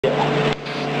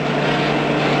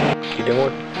you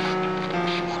doing?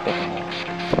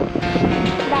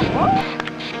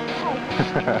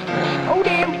 Oh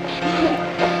damn!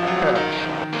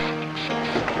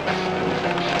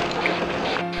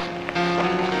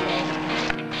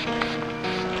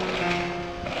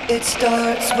 It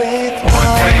starts with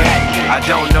one thing, I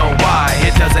don't know why.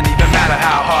 It doesn't even matter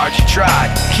how hard you try.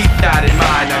 Keep that in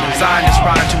mind. I designed this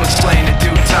rhyme to explain in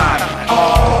due time.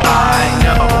 All I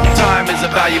know, time is a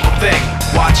valuable thing.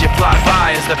 Watch it fly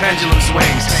by as the pendulum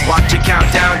swings. Watch it count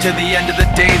down to the end of the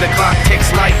day. The clock takes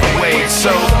life away. It's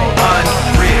so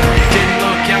unreal. Didn't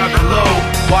look out below.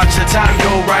 Watch the time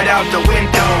go right out the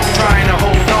window. Trying to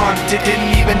hold on,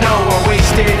 didn't even know I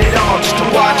wasted it all just to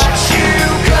watch you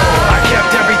go. I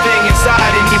kept everything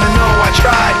inside, and even though I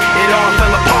tried, it all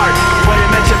fell apart. What it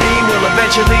meant to be will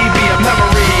eventually be a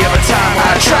memory of a time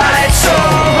I tried so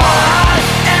hard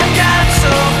and got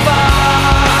so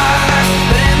far,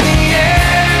 but in the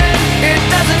end, it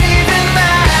doesn't even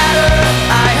matter.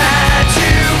 I had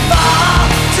to fall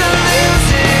to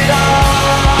lose it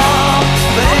all,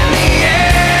 but in the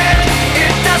end,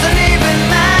 it doesn't even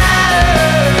matter.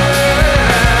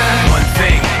 One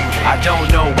thing, I don't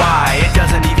know why. It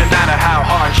doesn't even matter how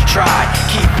hard you try.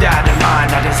 Keep that in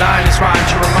mind. I designed this rhyme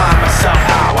to remind myself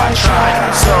how I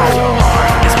tried so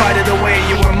hard. In spite of the way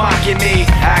you were mocking me,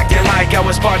 acting like I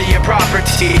was part of your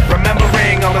property,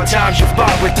 remembering all the times you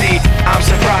fought with me, I'm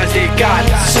surprised it got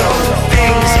so.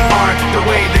 Things aren't the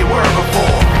way they were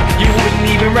before. You wouldn't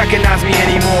even recognize me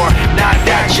anymore. Not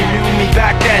that you knew me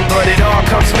back then, but it all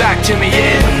comes back to me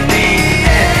in the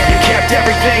end. You kept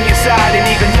everything inside, and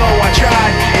even though I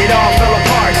tried, it all fell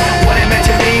apart. What it meant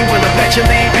to me will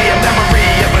eventually be a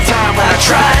memory of a time when I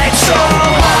tried so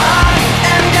hard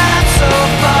and got so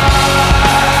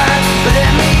far, but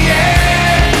in the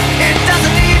end, it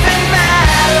doesn't even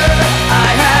matter. I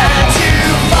had to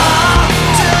fall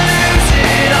to lose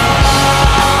it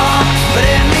all, but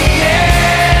in the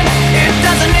end, it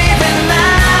doesn't even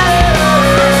matter.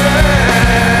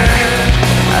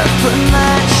 I've put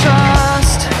my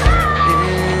trust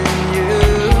in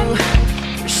you,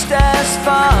 pushed as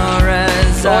far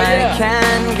as I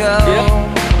can go.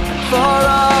 For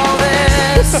all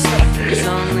this, there's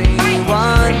only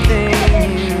one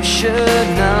thing you should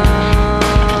know.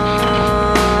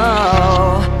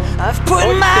 I've put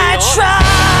my trust